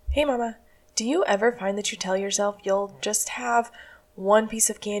Hey mama, do you ever find that you tell yourself you'll just have one piece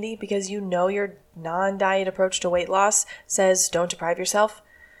of candy because you know your non-diet approach to weight loss says don't deprive yourself,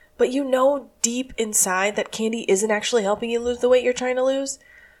 but you know deep inside that candy isn't actually helping you lose the weight you're trying to lose?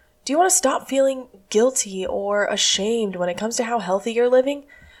 Do you want to stop feeling guilty or ashamed when it comes to how healthy you're living,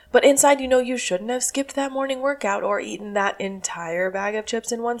 but inside you know you shouldn't have skipped that morning workout or eaten that entire bag of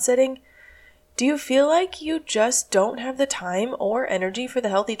chips in one sitting? Do you feel like you just don't have the time or energy for the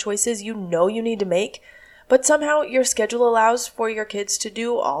healthy choices you know you need to make, but somehow your schedule allows for your kids to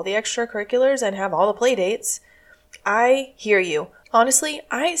do all the extracurriculars and have all the play dates? I hear you. Honestly,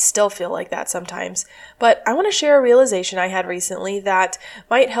 I still feel like that sometimes, but I want to share a realization I had recently that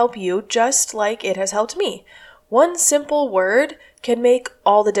might help you just like it has helped me. One simple word can make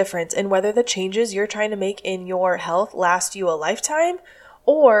all the difference in whether the changes you're trying to make in your health last you a lifetime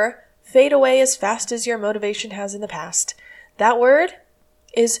or fade away as fast as your motivation has in the past. That word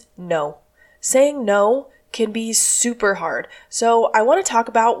is no. Saying no can be super hard. So I want to talk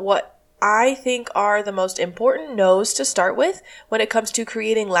about what I think are the most important no's to start with when it comes to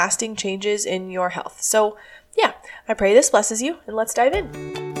creating lasting changes in your health. So yeah, I pray this blesses you, and let's dive in.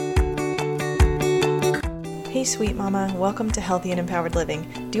 Hey sweet mama, welcome to Healthy and Empowered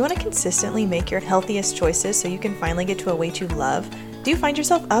Living. Do you want to consistently make your healthiest choices so you can finally get to a weight you love? Do you find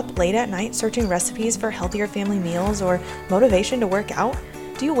yourself up late at night searching recipes for healthier family meals or motivation to work out?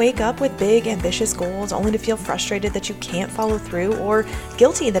 Do you wake up with big, ambitious goals only to feel frustrated that you can't follow through or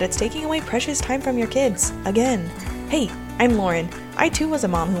guilty that it's taking away precious time from your kids? Again. Hey, I'm Lauren. I too was a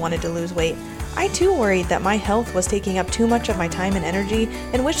mom who wanted to lose weight. I too worried that my health was taking up too much of my time and energy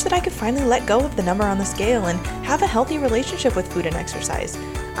and wished that I could finally let go of the number on the scale and have a healthy relationship with food and exercise.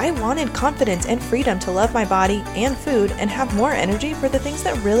 I wanted confidence and freedom to love my body and food and have more energy for the things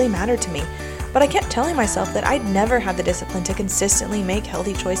that really mattered to me. But I kept telling myself that I'd never have the discipline to consistently make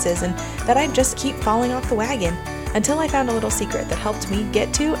healthy choices and that I'd just keep falling off the wagon until I found a little secret that helped me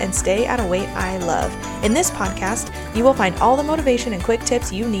get to and stay at a weight I love. In this podcast, you will find all the motivation and quick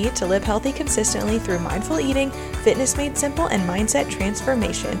tips you need to live healthy consistently through mindful eating, fitness made simple, and mindset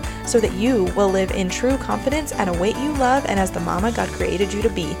transformation so that you will live in true confidence at a weight you love and as the mama God created you to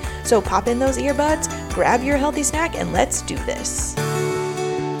be. So pop in those earbuds, grab your healthy snack, and let's do this.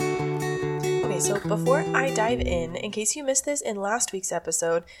 So before I dive in case you missed this in last week's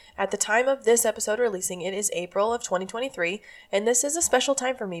episode, at the time of this episode releasing, it is April of 2023, and this is a special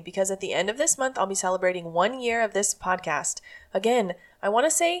time for me because at the end of this month, I'll be celebrating 1 year of this podcast. Again, I want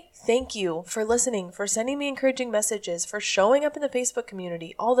to say thank you for listening, for sending me encouraging messages, for showing up in the Facebook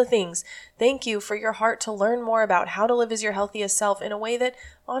community, all the things. Thank you for your heart to learn more about how to live as your healthiest self in a way that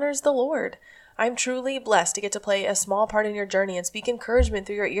honors the Lord. I'm truly blessed to get to play a small part in your journey and speak encouragement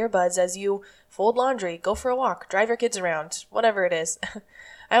through your earbuds as you fold laundry, go for a walk, drive your kids around, whatever it is.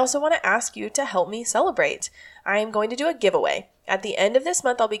 I also want to ask you to help me celebrate. I am going to do a giveaway. At the end of this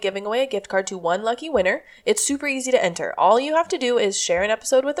month, I'll be giving away a gift card to one lucky winner. It's super easy to enter. All you have to do is share an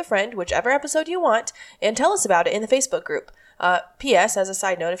episode with a friend, whichever episode you want, and tell us about it in the Facebook group. P.S. As a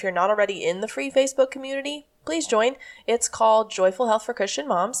side note, if you're not already in the free Facebook community, please join. It's called Joyful Health for Christian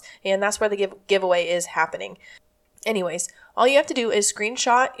Moms, and that's where the giveaway is happening. Anyways, all you have to do is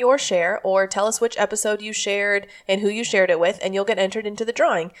screenshot your share or tell us which episode you shared and who you shared it with, and you'll get entered into the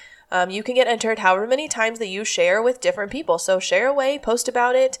drawing. You can get entered however many times that you share with different people. So share away, post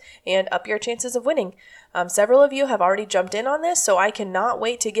about it, and up your chances of winning. Several of you have already jumped in on this, so I cannot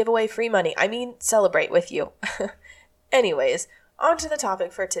wait to give away free money. I mean, celebrate with you. Anyways, on to the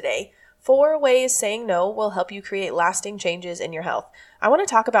topic for today. 4 ways saying no will help you create lasting changes in your health. I want to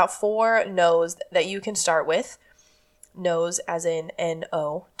talk about 4 no's that you can start with. No's as in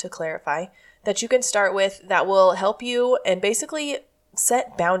N-O to clarify. That you can start with that will help you and basically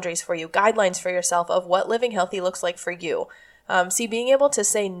set boundaries for you, guidelines for yourself of what living healthy looks like for you. Being able to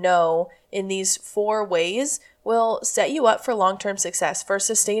say no in these 4 ways will set you up for long-term success, for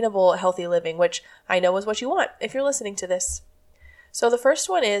sustainable, healthy living, which I know is what you want if you're listening to this. So the first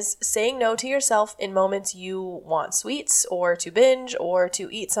one is saying no to yourself in moments you want sweets or to binge or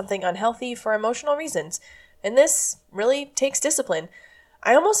to eat something unhealthy for emotional reasons. And this really takes discipline.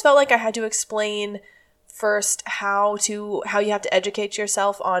 I almost felt like I had to explain first how you have to educate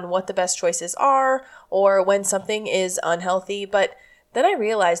yourself on what the best choices are or when something is unhealthy. But then I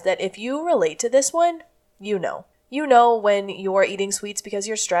realized that if you relate to this one, you know. You know when you're eating sweets because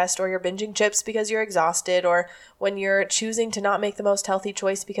you're stressed, or you're binging chips because you're exhausted, or when you're choosing to not make the most healthy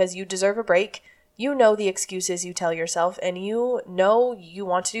choice because you deserve a break. You know the excuses you tell yourself, and you know you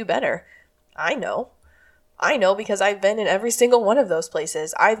want to do better. I know because I've been in every single one of those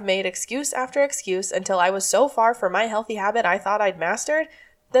places. I've made excuse after excuse until I was so far from my healthy habit I thought I'd mastered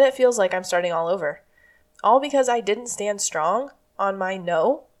then it feels like I'm starting all over. All because I didn't stand strong on my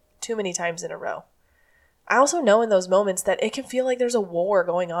no too many times in a row. I also know in those moments that it can feel like there's a war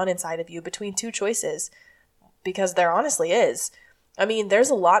going on inside of you between two choices, because there honestly is. I mean, there's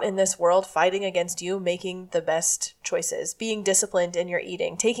a lot in this world fighting against you making the best choices, being disciplined in your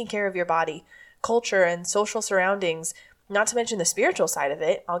eating, taking care of your body, culture and social surroundings, not to mention the spiritual side of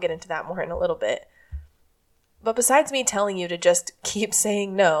it. I'll get into that more in a little bit. But besides me telling you to just keep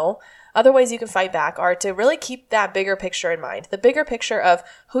saying no, other ways you can fight back are to really keep that bigger picture in mind, the bigger picture of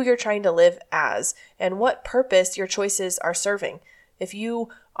who you're trying to live as and what purpose your choices are serving. If you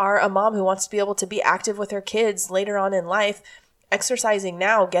are a mom who wants to be able to be active with her kids later on in life, exercising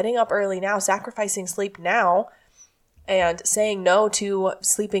now, getting up early now, sacrificing sleep now, and saying no to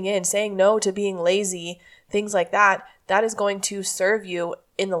sleeping in, saying no to being lazy, things like that, that is going to serve you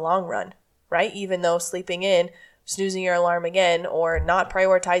in the long run, right? Even though sleeping in, snoozing your alarm again, or not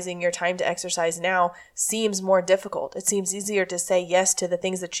prioritizing your time to exercise now seems more difficult. It seems easier to say yes to the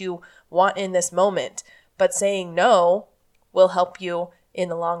things that you want in this moment, but saying no will help you in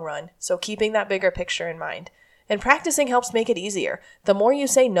the long run. So keeping that bigger picture in mind. And practicing helps make it easier. The more you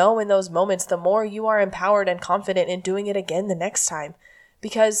say no in those moments, the more you are empowered and confident in doing it again the next time.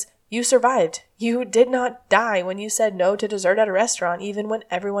 Because you survived. You did not die when you said no to dessert at a restaurant, even when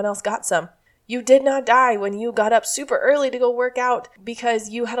everyone else got some. You did not die when you got up super early to go work out because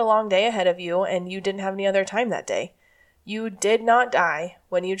you had a long day ahead of you and you didn't have any other time that day. You did not die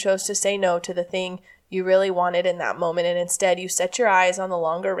when you chose to say no to the thing you really wanted in that moment, and instead you set your eyes on the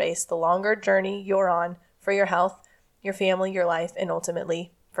longer race, the longer journey you're on for your health, your family, your life, and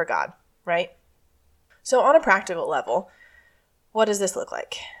ultimately for God, right? So on a practical level, what does this look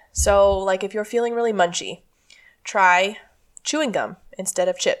like? So like if you're feeling really munchy, try chewing gum instead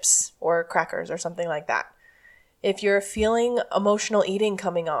of chips or crackers or something like that. If you're feeling emotional eating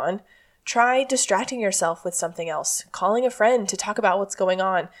coming on, try distracting yourself with something else, calling a friend to talk about what's going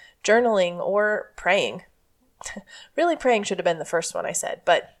on, journaling, or praying. Really, praying should have been the first one I said,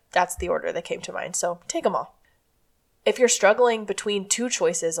 but that's the order that came to mind, so take them all. If you're struggling between two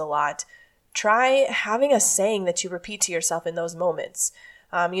choices a lot, try having a saying that you repeat to yourself in those moments.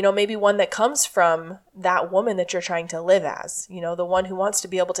 Maybe one that comes from that woman that you're trying to live as, the one who wants to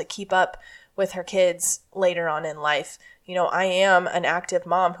be able to keep up with her kids later on in life. I am an active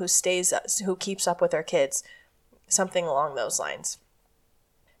mom who keeps up with her kids, something along those lines.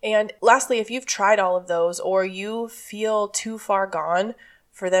 And lastly, if you've tried all of those or you feel too far gone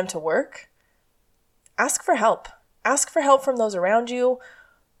for them to work, ask for help. Ask for help from those around you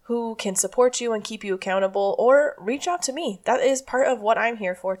who can support you and keep you accountable, or reach out to me. That is part of what I'm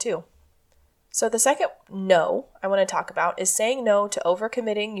here for too. So the second no I want to talk about is saying no to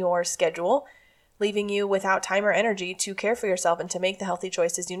overcommitting your schedule, leaving you without time or energy to care for yourself and to make the healthy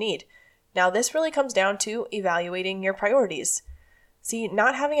choices you need. Now, this really comes down to evaluating your priorities. See,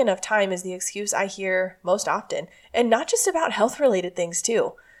 not having enough time is the excuse I hear most often, and not just about health-related things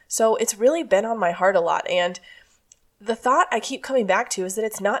too. So it's really been on my heart a lot, and the thought I keep coming back to is that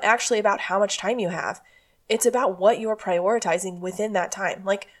it's not actually about how much time you have. It's about what you're prioritizing within that time.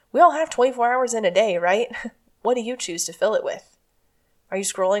 Like, we all have 24 hours in a day, right? What do you choose to fill it with? Are you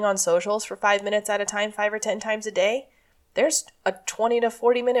scrolling on socials for 5 minutes at a time, 5 or 10 times a day? There's a 20 to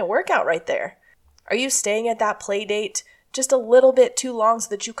 40 minute workout right there. Are you staying at that play date just a little bit too long so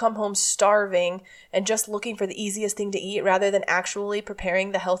that you come home starving and just looking for the easiest thing to eat rather than actually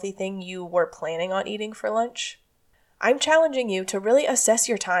preparing the healthy thing you were planning on eating for lunch? I'm challenging you to really assess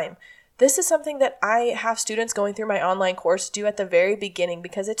your time. This is something that I have students going through my online course do at the very beginning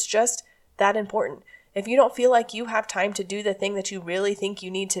because it's just that important. If you don't feel like you have time to do the thing that you really think you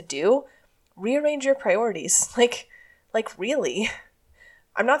need to do, rearrange your priorities. Like really.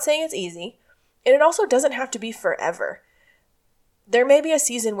 I'm not saying it's easy, and it also doesn't have to be forever. There may be a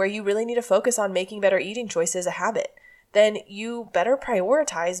season where you really need to focus on making better eating choices a habit. Then you better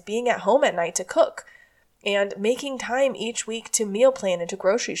prioritize being at home at night to cook and making time each week to meal plan and to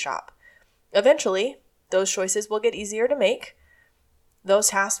grocery shop. Eventually, those choices will get easier to make. Those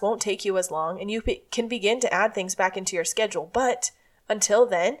tasks won't take you as long, and you can begin to add things back into your schedule. But until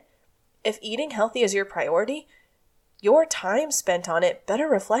then, if eating healthy is your priority, your time spent on it better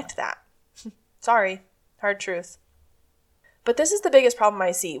reflect that. Sorry, hard truth. But this is the biggest problem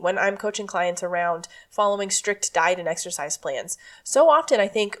I see when I'm coaching clients around following strict diet and exercise plans. So often I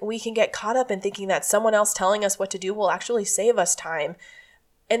think we can get caught up in thinking that someone else telling us what to do will actually save us time.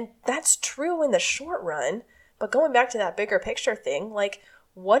 And that's true in the short run. But going back to that bigger picture thing, like,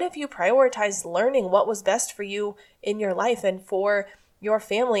 what if you prioritized learning what was best for you in your life and for your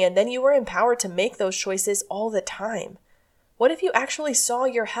family, and then you were empowered to make those choices all the time? What if you actually saw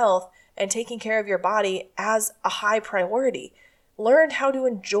your health and taking care of your body as a high priority? Learned how to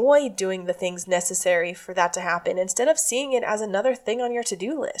enjoy doing the things necessary for that to happen instead of seeing it as another thing on your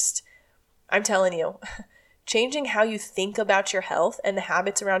to-do list. I'm telling you, changing how you think about your health and the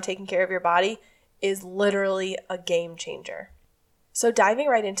habits around taking care of your body is literally a game changer. So diving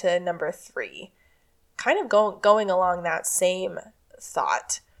right into number 3, kind of going along that same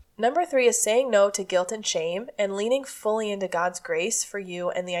thought. Number 3 is saying no to guilt and shame and leaning fully into God's grace for you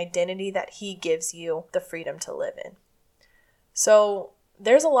and the identity that He gives you the freedom to live in. So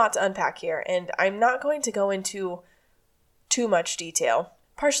there's a lot to unpack here, and I'm not going to go into too much detail,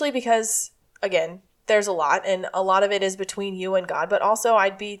 partially because, again, there's a lot, and a lot of it is between you and God, but also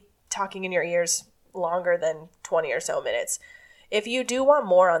I'd be talking in your ears longer than 20 or so minutes. If you do want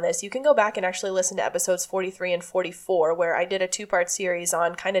more on this, you can go back and actually listen to episodes 43 and 44, where I did a 2-part series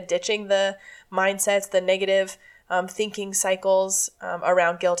on kind of ditching the mindsets, the negative thinking cycles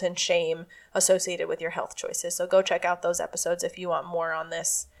around guilt and shame associated with your health choices. So go check out those episodes if you want more on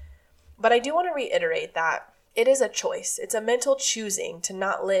this. But I do want to reiterate that it is a choice. It's a mental choosing to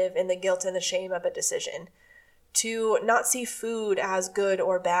not live in the guilt and the shame of a decision, to not see food as good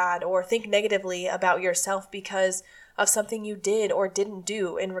or bad, or think negatively about yourself because of something you did or didn't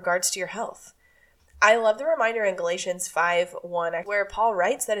do in regards to your health. I love the reminder in Galatians 5:1, where Paul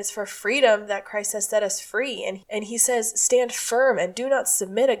writes that it's for freedom that Christ has set us free. And he says, stand firm and do not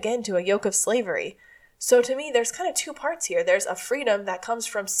submit again to a yoke of slavery. So to me, there's kind of 2 parts here. There's a freedom that comes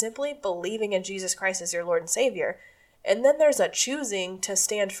from simply believing in Jesus Christ as your Lord and Savior. And then there's a choosing to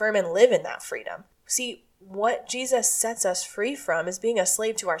stand firm and live in that freedom. See, what Jesus sets us free from is being a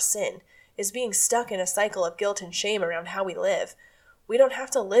slave to our sin, is being stuck in a cycle of guilt and shame around how we live. We don't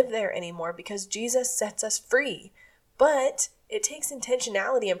have to live there anymore because Jesus sets us free. But it takes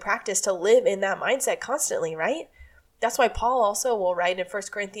intentionality and practice to live in that mindset constantly, right? That's why Paul also will write in 1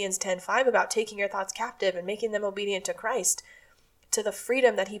 Corinthians 10:5 about taking your thoughts captive and making them obedient to Christ, to the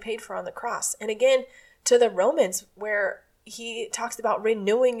freedom that He paid for on the cross. And again, to the Romans, where he talks about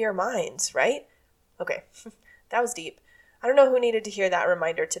renewing your minds, right? Okay, that was deep. I don't know who needed to hear that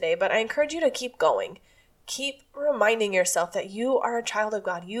reminder today, but I encourage you to keep going. Keep reminding yourself that you are a child of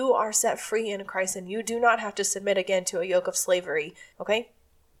God. You are set free in Christ, and you do not have to submit again to a yoke of slavery, okay?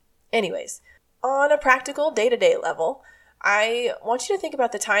 Anyways, on a practical day-to-day level, I want you to think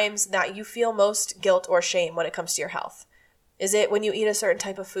about the times that you feel most guilt or shame when it comes to your health. Is it when you eat a certain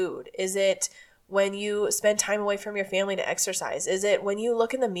type of food? Is it when you spend time away from your family to exercise? Is it when you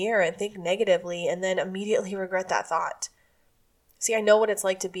look in the mirror and think negatively and then immediately regret that thought? See, I know what it's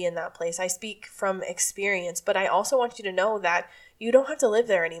like to be in that place. I speak from experience, but I also want you to know that you don't have to live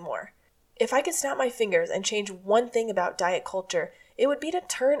there anymore. If I could snap my fingers and change one thing about diet culture, it would be to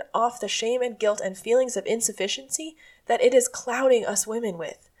turn off the shame and guilt and feelings of insufficiency that it is clouding us women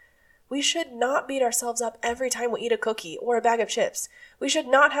with. We should not beat ourselves up every time we eat a cookie or a bag of chips. We should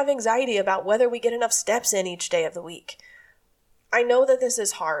not have anxiety about whether we get enough steps in each day of the week. I know that this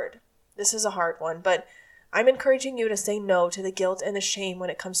is hard. This is a hard one, but I'm encouraging you to say no to the guilt and the shame when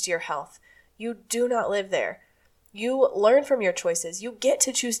it comes to your health. You do not live there. You learn from your choices. You get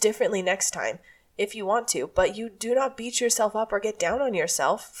to choose differently next time if you want to, but you do not beat yourself up or get down on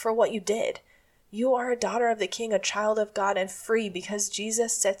yourself for what you did. You are a daughter of the King, a child of God, and free because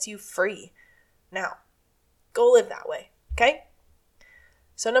Jesus sets you free. Now, go live that way, okay?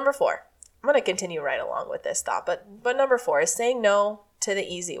 So number 4, I'm going to continue right along with this thought, but number 4 is saying no to the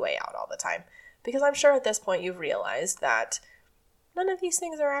easy way out all the time. Because I'm sure at this point you've realized that none of these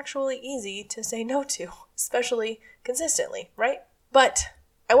things are actually easy to say no to, especially consistently, right? But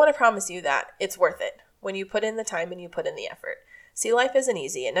I want to promise you that it's worth it when you put in the time and you put in the effort. See, life isn't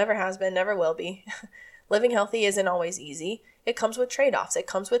easy. It never has been, never will be. Living healthy isn't always easy. It comes with trade-offs. It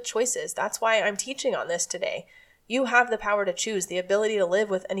comes with choices. That's why I'm teaching on this today. You have the power to choose, the ability to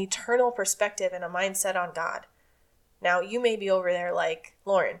live with an eternal perspective and a mindset on God. Now, you may be over there like,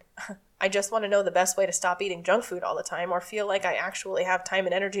 Lauren, I just want to know the best way to stop eating junk food all the time or feel like I actually have time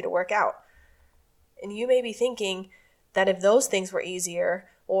and energy to work out. And you may be thinking that if those things were easier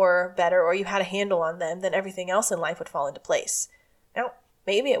or better or you had a handle on them, then everything else in life would fall into place. Now,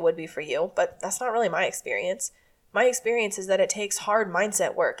 maybe it would be for you, but that's not really my experience. My experience is that it takes hard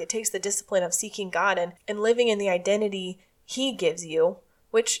mindset work. It takes the discipline of seeking God and living in the identity He gives you,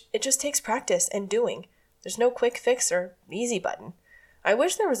 which it just takes practice and doing. There's no quick fix or easy button. I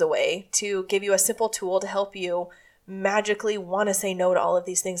wish there was a way to give you a simple tool to help you magically want to say no to all of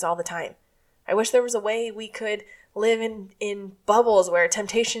these things all the time. I wish there was a way we could live in bubbles where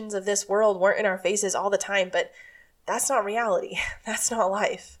temptations of this world weren't in our faces all the time, but that's not reality. That's not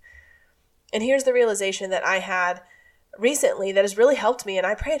life. And here's the realization that I had recently that has really helped me, and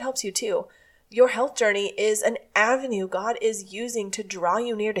I pray it helps you too. Your health journey is an avenue God is using to draw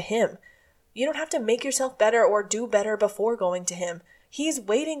you near to Him. You don't have to make yourself better or do better before going to Him. He's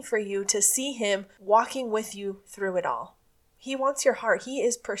waiting for you to see Him walking with you through it all. He wants your heart. He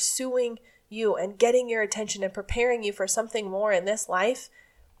is pursuing you and getting your attention and preparing you for something more in this life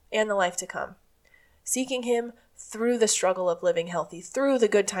and the life to come. Seeking Him through the struggle of living healthy, through the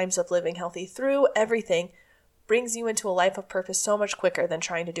good times of living healthy, through everything, brings you into a life of purpose so much quicker than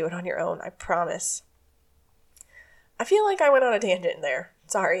trying to do it on your own, I promise. I feel like I went on a tangent there.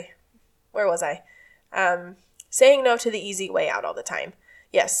 Sorry. Where was I? Saying no to the easy way out all the time.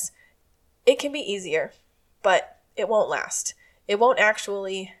 Yes, it can be easier, but it won't last. It won't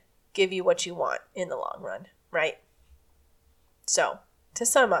actually give you what you want in the long run, right? So, to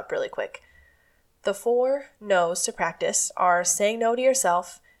sum up really quick, the 4 no's to practice are saying no to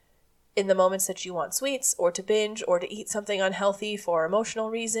yourself in the moments that you want sweets or to binge or to eat something unhealthy for emotional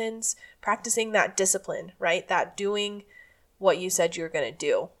reasons, practicing that discipline, right? That doing what you said you were going to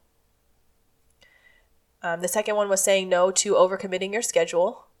do. The second one was saying no to overcommitting your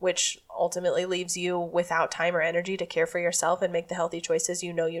schedule, which ultimately leaves you without time or energy to care for yourself and make the healthy choices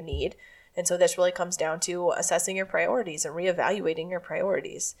you know you need. And so this really comes down to assessing your priorities and reevaluating your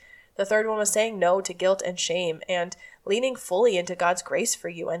priorities. The third one was saying no to guilt and shame and leaning fully into God's grace for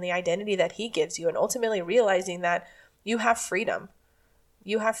you and the identity that He gives you, and ultimately realizing that you have freedom.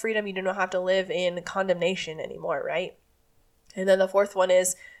 You have freedom. You do not have to live in condemnation anymore, right? And then the fourth one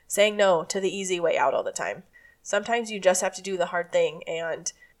is saying no to the easy way out all the time. Sometimes you just have to do the hard thing,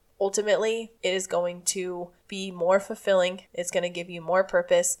 and ultimately it is going to be more fulfilling. It's going to give you more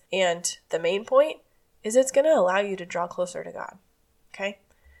purpose. And the main point is it's going to allow you to draw closer to God. Okay?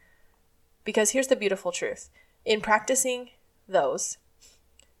 Because here's the beautiful truth. In practicing those,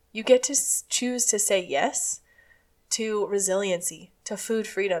 you get to choose to say yes to resiliency, to food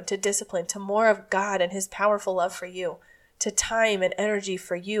freedom, to discipline, to more of God and His powerful love for you, to time and energy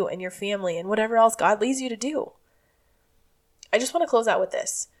for you and your family and whatever else God leads you to do. I just want to close out with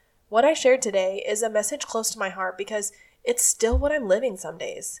this. What I shared today is a message close to my heart because it's still what I'm living some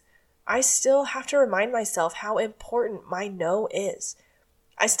days. I still have to remind myself how important my no is.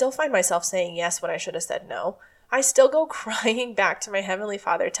 I still find myself saying yes when I should have said no. I still go crying back to my Heavenly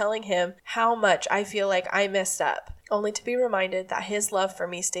Father, telling Him how much I feel like I messed up, only to be reminded that His love for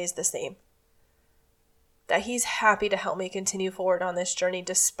me stays the same. That He's happy to help me continue forward on this journey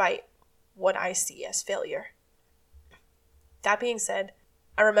despite what I see as failure. That being said,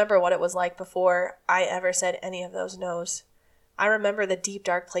 I remember what it was like before I ever said any of those no's. I remember the deep,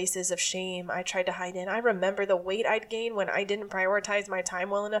 dark places of shame I tried to hide in. I remember the weight I'd gain when I didn't prioritize my time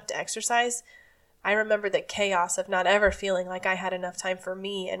well enough to exercise. I remember the chaos of not ever feeling like I had enough time for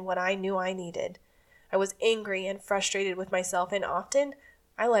me and what I knew I needed. I was angry and frustrated with myself, and often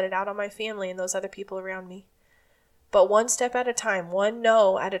I let it out on my family and those other people around me. But one step at a time, one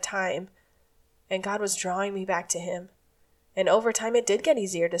no at a time, and God was drawing me back to Him. And over time, it did get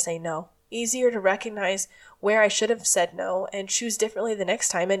easier to say no. Easier to recognize where I should have said no and choose differently the next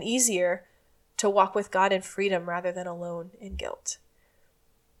time, and easier to walk with God in freedom rather than alone in guilt.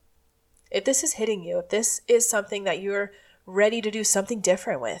 If this is hitting you, if this is something that you're ready to do something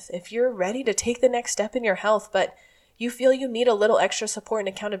different with, if you're ready to take the next step in your health, but you feel you need a little extra support and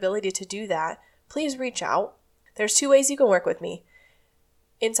accountability to do that, please reach out. There's 2 ways you can work with me.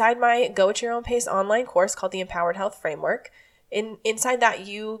 Inside my Go at Your Own Pace online course called the Empowered Health Framework, inside that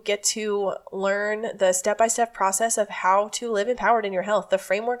you get to learn the step-by-step process of how to live empowered in your health, the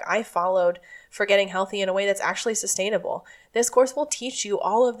framework I followed for getting healthy in a way that's actually sustainable. This course will teach you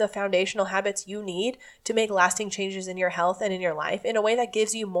all of the foundational habits you need to make lasting changes in your health and in your life in a way that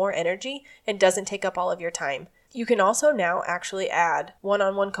gives you more energy and doesn't take up all of your time. You can also now actually add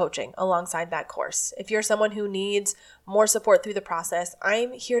one-on-one coaching alongside that course. If you're someone who needs more support through the process,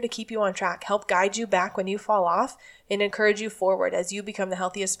 I'm here to keep you on track, help guide you back when you fall off, and encourage you forward as you become the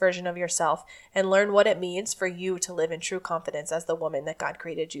healthiest version of yourself and learn what it means for you to live in true confidence as the woman that God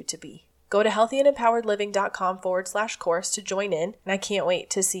created you to be. Go to healthyandempoweredliving.com/course to join in, and I can't wait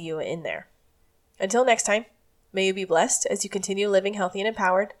to see you in there. Until next time, may you be blessed as you continue living healthy and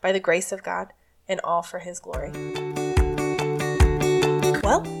empowered by the grace of God, and all for His glory.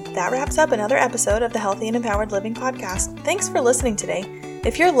 Well, that wraps up another episode of the Healthy and Empowered Living podcast. Thanks for listening today.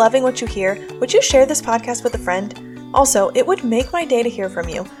 If you're loving what you hear, would you share this podcast with a friend? Also, it would make my day to hear from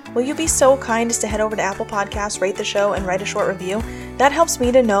you. Will you be so kind as to head over to Apple Podcasts, rate the show, and write a short review? That helps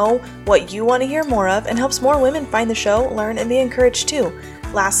me to know what you want to hear more of and helps more women find the show, learn, and be encouraged too.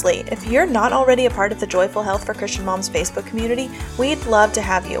 Lastly, if you're not already a part of the Joyful Health for Christian Moms Facebook community, we'd love to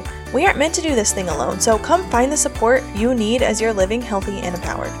have you. We aren't meant to do this thing alone, so come find the support you need as you're living healthy and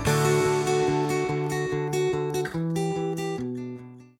empowered.